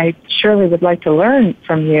 and I surely would like to learn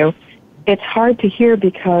from you, it's hard to hear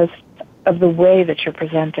because of the way that you're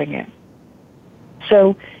presenting it.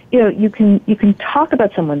 So, you can talk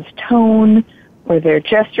about someone's tone or their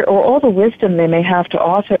gesture or all the wisdom they may have to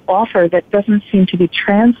offer that doesn't seem to be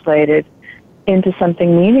translated into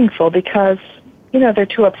something meaningful because, they're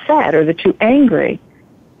too upset or they're too angry.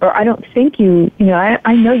 Or I don't think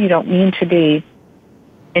I know you don't mean to be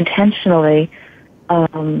intentionally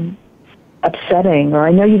upsetting, or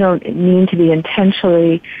I know you don't mean to be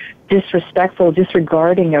intentionally disrespectful,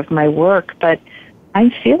 disregarding of my work, but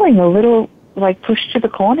I'm feeling a little like pushed to the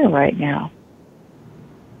corner right now.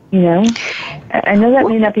 I know that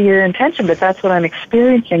may not be your intention, but that's what I'm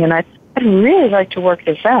experiencing, and I'd really like to work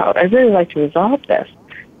this out. I'd really like to resolve this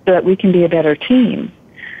so that we can be a better team.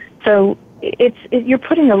 So you're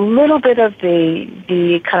putting a little bit of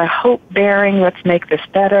the kind of hope-bearing, let's make this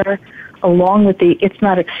better, along with the it's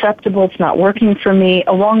not acceptable, it's not working for me,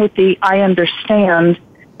 along with the I understand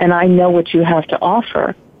and I know what you have to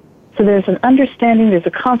offer. So there's an understanding, there's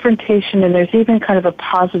a confrontation, and there's even kind of a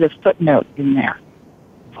positive footnote in there.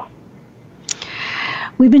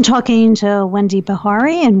 We've been talking to Wendy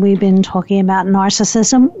Behary, and we've been talking about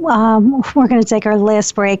narcissism. We're going to take our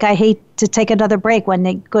last break. I hate to take another break,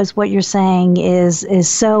 Wendy, because what you're saying is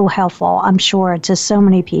so helpful, I'm sure, to so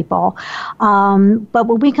many people. But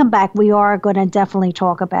when we come back, we are going to definitely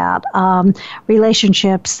talk about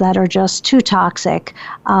relationships that are just too toxic,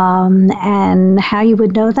 and how you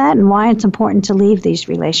would know that and why it's important to leave these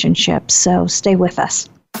relationships. So stay with us.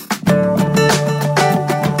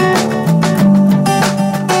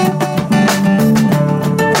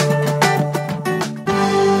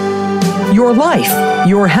 Your life,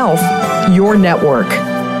 your health, your network.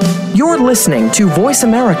 You're listening to Voice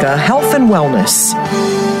America Health and Wellness.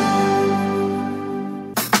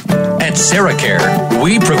 At SarahCare,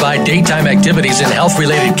 we provide daytime activities and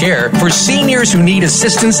health-related care for seniors who need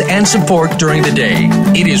assistance and support during the day.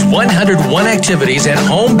 It is 101 activities and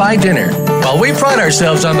home by dinner. While we pride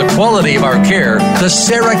ourselves on the quality of our care, the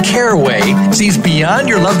SarahCare way sees beyond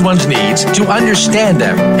your loved one's needs to understand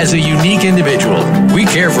them as a unique individual. We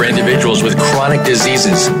care for individuals with chronic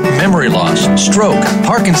diseases, memory loss, stroke,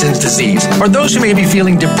 Parkinson's disease, or those who may be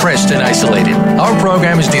feeling depressed and isolated. Our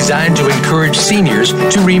program is designed to encourage seniors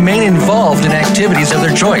to remain involved in activities of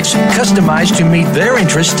their choice, customized to meet their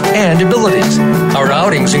interests and abilities. Our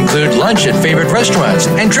outings include lunch at favorite restaurants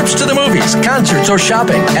and trips to the movies, concerts, or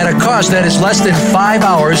shopping at a cost that is less than 5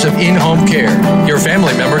 hours of in-home care. Your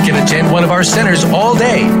family member can attend one of our centers all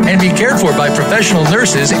day and be cared for by professional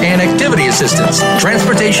nurses and activity assistants.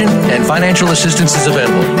 Transportation and financial assistance is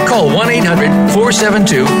available. Call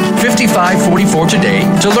 1-800-472-5544 today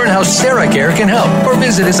to learn how SarahCare can help, or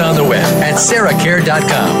visit us on the web at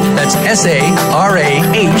sarahcare.com. That's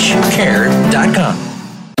SARAH care.com.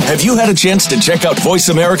 Have you had a chance to check out Voice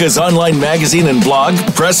America's online magazine and blog,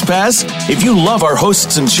 Press Pass? If you love our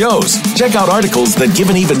hosts and shows, check out articles that give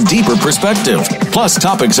an even deeper perspective. Plus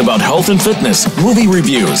topics about health and fitness, movie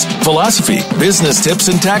reviews, philosophy, business tips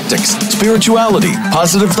and tactics, spirituality,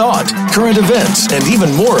 positive thought, current events, and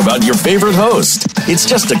even more about your favorite host. It's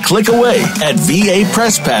just a click away at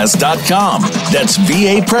vapresspass.com. That's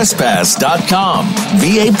vapresspass.com.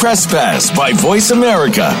 VA Press Pass by Voice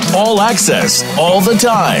America. All access, all the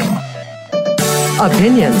time.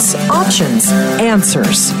 Opinions, options,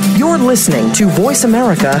 answers. You're listening to Voice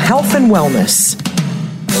America Health and Wellness.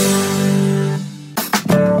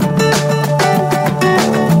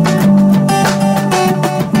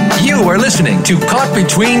 You are listening to Caught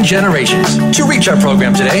Between Generations. To reach our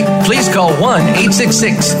program today, please call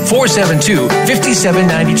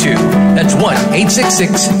 1-866-472-5792. That's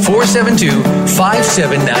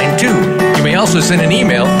 1-866-472-5792. You may also send an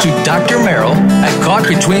email to Dr. Merrill at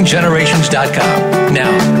CaughtBetweenGenerations.com. Now,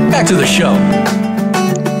 back to the show.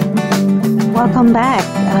 Welcome back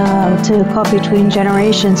to Caught Between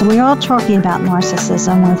Generations. And we're all talking about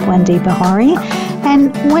narcissism with Wendy Behary.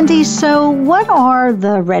 And Wendy, so what are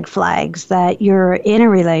the red flags that you're in a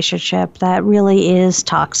relationship that really is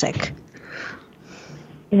toxic?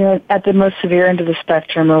 You know, at the most severe end of the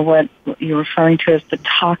spectrum, or what you're referring to as the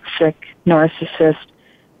toxic narcissist,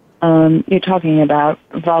 you're talking about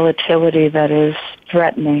volatility that is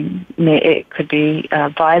threatening. It could be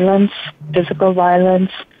violence, physical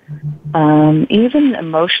violence, even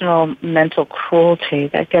emotional, mental cruelty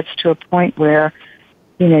that gets to a point where,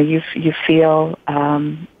 you know, you feel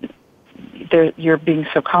you're being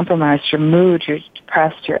so compromised, your mood, you're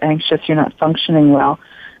depressed, you're anxious, you're not functioning well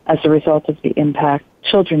as a result of the impact.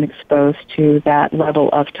 Children exposed to that level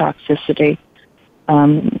of toxicity,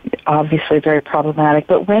 obviously very problematic.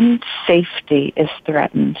 But when safety is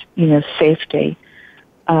threatened, you know, safety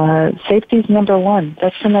is number one.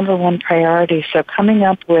 That's the number one priority. So coming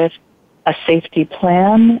up with a safety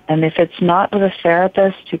plan, and if it's not with a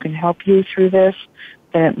therapist who can help you through this,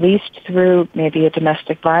 then at least through maybe a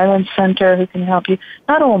domestic violence center who can help you.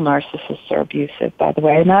 Not all narcissists are abusive, by the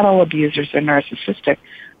way. Not all abusers are narcissistic.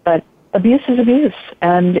 But abuse is abuse,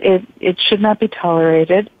 and it should not be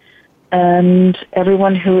tolerated. And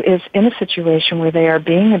everyone who is in a situation where they are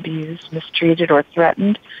being abused, mistreated, or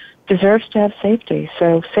threatened deserves to have safety.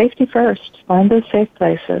 So safety first. Find those safe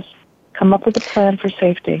places. Come up with a plan for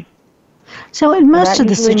safety. So in most of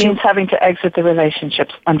the situations, means having to exit the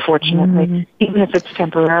relationships, unfortunately, even if it's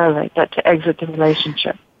temporarily, but to exit the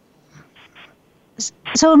relationship.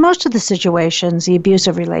 So in most of the situations, the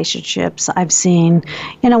abusive relationships I've seen,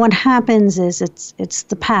 you know, what happens is it's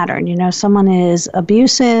the pattern. You know, someone is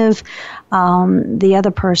abusive, the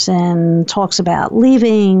other person talks about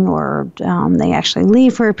leaving, or they actually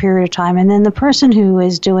leave for a period of time, and then the person who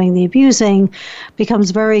is doing the abusing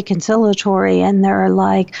becomes very conciliatory, and they're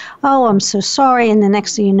like, oh, I'm so sorry, and the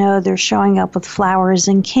next thing you know, they're showing up with flowers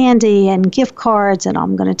and candy and gift cards, and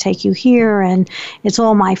I'm going to take you here, and it's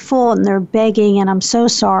all my fault, and they're begging, and I'm so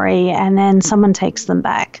sorry, and then someone takes them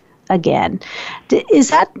back again. Is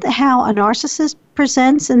that how a narcissist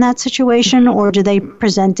presents in that situation, or do they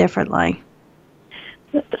present differently?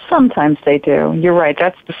 Sometimes they do. You're right.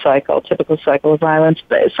 That's the cycle, typical cycle of violence.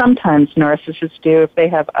 But sometimes narcissists do if they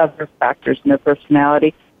have other factors in their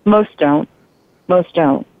personality. Most don't. So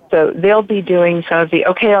they'll be doing some of the,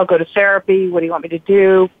 okay, I'll go to therapy, what do you want me to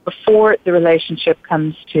do, before the relationship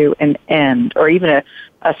comes to an end, or even a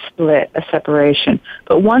split, a separation.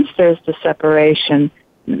 But once there's the separation,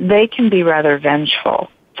 they can be rather vengeful.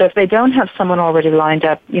 So if they don't have someone already lined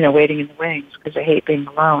up, you know, waiting in the wings because they hate being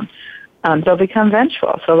alone, they'll become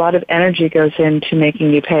vengeful. So a lot of energy goes into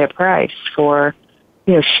making you pay a price for,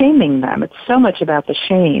 you know, shaming them. It's so much about the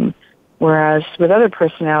shame. Whereas with other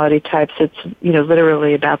personality types, it's, you know,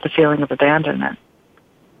 literally about the feeling of abandonment.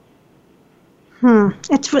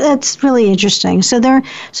 It's really interesting. So they're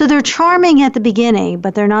charming at the beginning,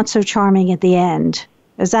 but they're not so charming at the end.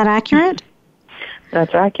 Is that accurate?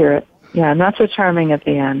 That's accurate. Yeah, not so charming at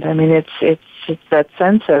the end. I mean, it's that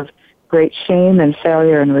sense of great shame and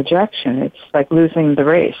failure and rejection. It's like losing the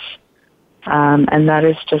race, and that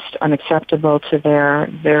is just unacceptable to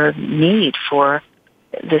their need for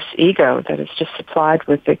this ego that is just supplied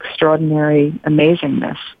with extraordinary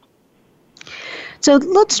amazingness. So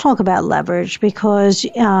let's talk about leverage, because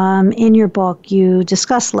in your book you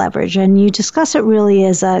discuss leverage, and you discuss it really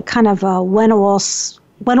as a kind of a when all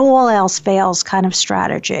else fails kind of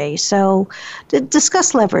strategy. So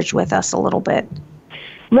discuss leverage with us a little bit.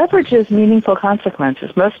 Leverage is meaningful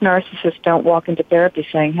consequences. Most narcissists don't walk into therapy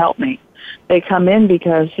saying, help me. They come in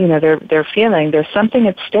because, they're feeling there's something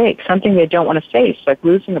at stake, something they don't want to face, like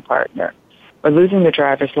losing a partner or losing their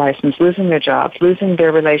driver's license, losing their jobs, losing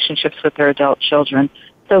their relationships with their adult children.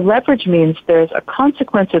 So leverage means there's a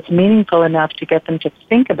consequence that's meaningful enough to get them to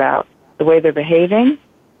think about the way they're behaving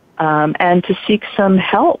and to seek some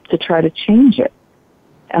help to try to change it.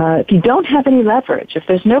 If you don't have any leverage, if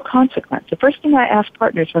there's no consequence, the first thing I ask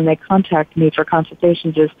partners when they contact me for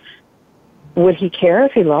consultations is, would he care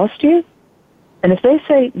if he lost you? And if they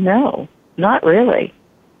say, no, not really,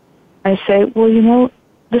 I say, well,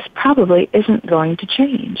 this probably isn't going to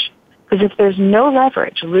change. Because if there's no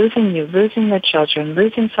leverage, losing you, losing the children,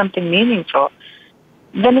 losing something meaningful,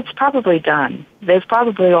 then it's probably done. They've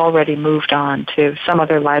probably already moved on to some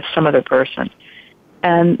other life, some other person.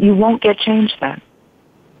 And you won't get change then.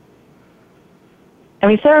 I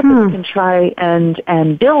mean, therapists can try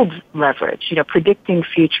and build leverage, predicting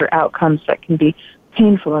future outcomes that can be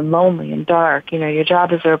painful and lonely and dark. Your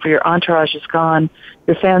job is over, your entourage is gone,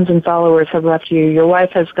 your fans and followers have left you, your wife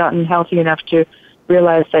has gotten healthy enough to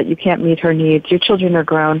realize that you can't meet her needs, your children are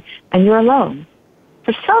grown, and you're alone.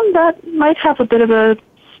 For some, that might have a bit of a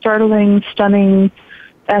startling, stunning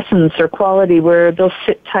essence or quality where they'll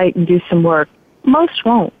sit tight and do some work. Most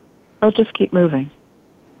won't. They'll just keep moving.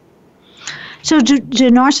 So do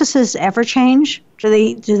narcissists ever change? Do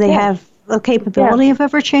they have a capability of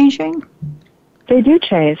ever changing? They do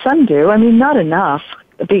change. Some do. I mean, not enough.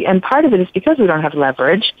 And part of it is because we don't have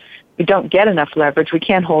leverage. We don't get enough leverage. We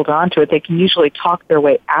can't hold on to it. They can usually talk their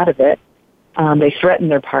way out of it. They threaten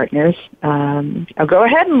their partners. I'll go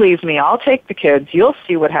ahead and leave me. I'll take the kids. You'll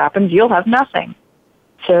see what happens. You'll have nothing.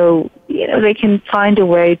 So, they can find a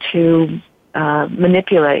way to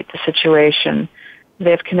manipulate the situation. They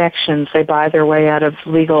have connections. They buy their way out of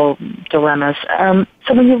legal dilemmas.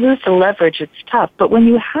 So when you lose the leverage, it's tough. But when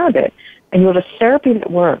you have it, and you have a therapy that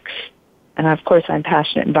works, and of course I'm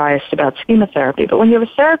passionate and biased about schema therapy, but when you have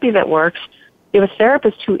a therapy that works, you have a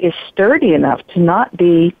therapist who is sturdy enough to not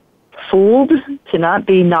be fooled, to not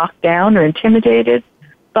be knocked down or intimidated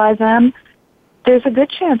by them, there's a good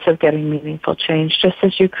chance of getting meaningful change, just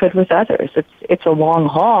as you could with others. It's a long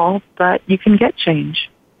haul, but you can get change.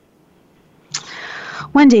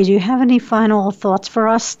 Wendy, do you have any final thoughts for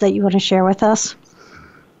us that you want to share with us?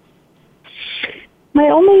 My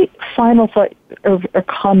only final thought or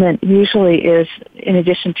comment usually is, in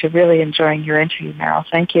addition to really enjoying your interview, Meryl,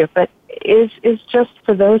 thank you, but is just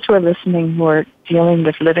for those who are listening who are dealing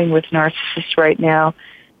with living with narcissists right now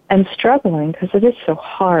and struggling, because it is so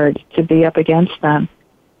hard to be up against them,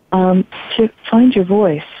 to find your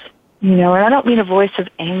voice. And I don't mean a voice of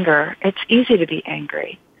anger. It's easy to be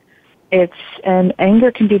angry. And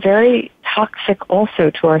anger can be very toxic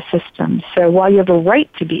also to our systems. So while you have a right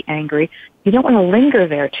to be angry, you don't want to linger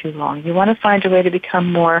there too long. You want to find a way to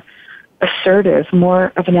become more assertive,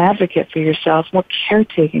 more of an advocate for yourself, more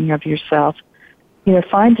caretaking of yourself.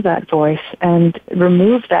 Find that voice and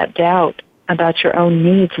remove that doubt about your own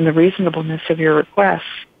needs and the reasonableness of your requests.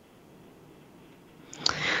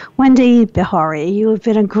 Wendy Behary, you have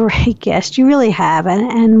been a great guest. You really have,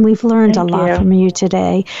 and we've learned a lot from you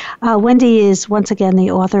today. Wendy is, once again,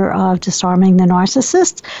 the author of Disarming the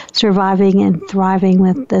Narcissist, Surviving and Thriving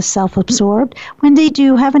with the Self-Absorbed. Wendy, do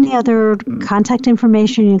you have any other contact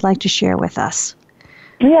information you'd like to share with us?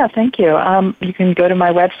 Yeah, thank you. You can go to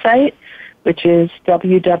my website, which is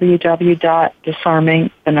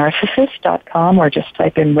www.disarmingthenarcissist.com, or just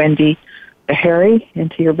type in Wendy Behary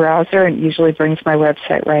into your browser, and it usually brings my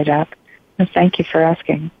website right up. And thank you for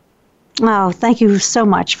asking. Oh, thank you so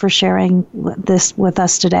much for sharing this with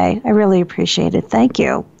us today. I really appreciate it. Thank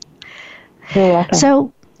you. You're welcome.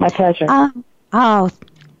 So, my pleasure.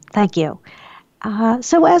 Thank you.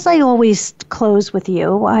 So as I always close with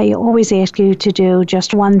you, I always ask you to do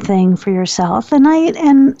just one thing for yourself, and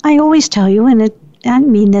I always tell you, and I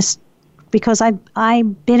mean this because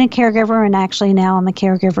I've been a caregiver, and actually now I'm a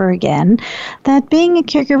caregiver again, that being a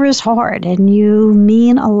caregiver is hard, and you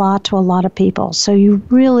mean a lot to a lot of people. So you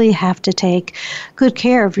really have to take good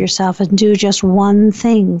care of yourself and do just one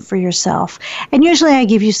thing for yourself. And usually I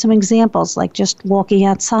give you some examples, like just walking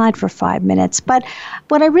outside for 5 minutes. But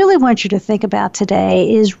what I really want you to think about today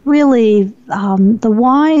is really the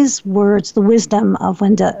wise words, the wisdom of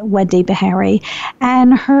Wendy Behary,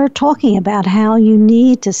 and her talking about how you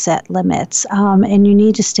need to set limits. And you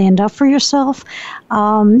need to stand up for yourself,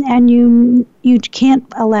 and you you can't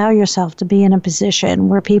allow yourself to be in a position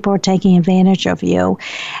where people are taking advantage of you.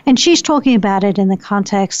 And she's talking about it in the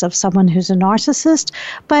context of someone who's a narcissist.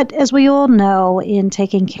 But as we all know, in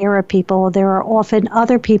taking care of people, there are often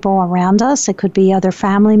other people around us. It could be other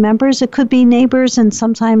family members. It could be neighbors, and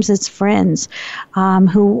sometimes it's friends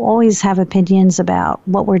who always have opinions about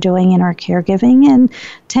what we're doing in our caregiving and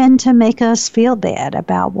tend to make us feel bad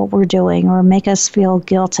about what we're doing or make us feel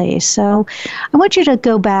guilty. So I want you to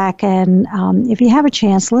go back and, if you have a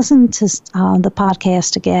chance, listen to the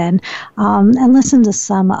podcast again and listen to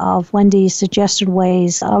some of Wendy's suggested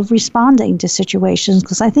ways of responding to situations,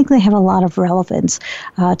 because I think they have a lot of relevance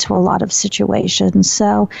to a lot of situations.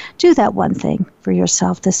 So do that one thing for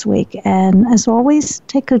yourself this week. And as always,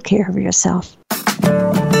 take good care of yourself.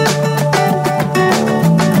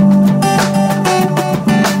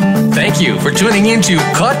 Thank you for tuning in to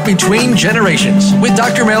Caught Between Generations with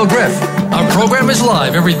Dr. Mel Griff. Our program is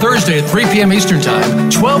live every Thursday at 3 p.m. Eastern Time,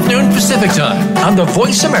 12 noon Pacific Time on the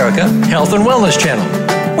Voice America Health and Wellness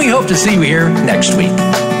Channel. We hope to see you here next week.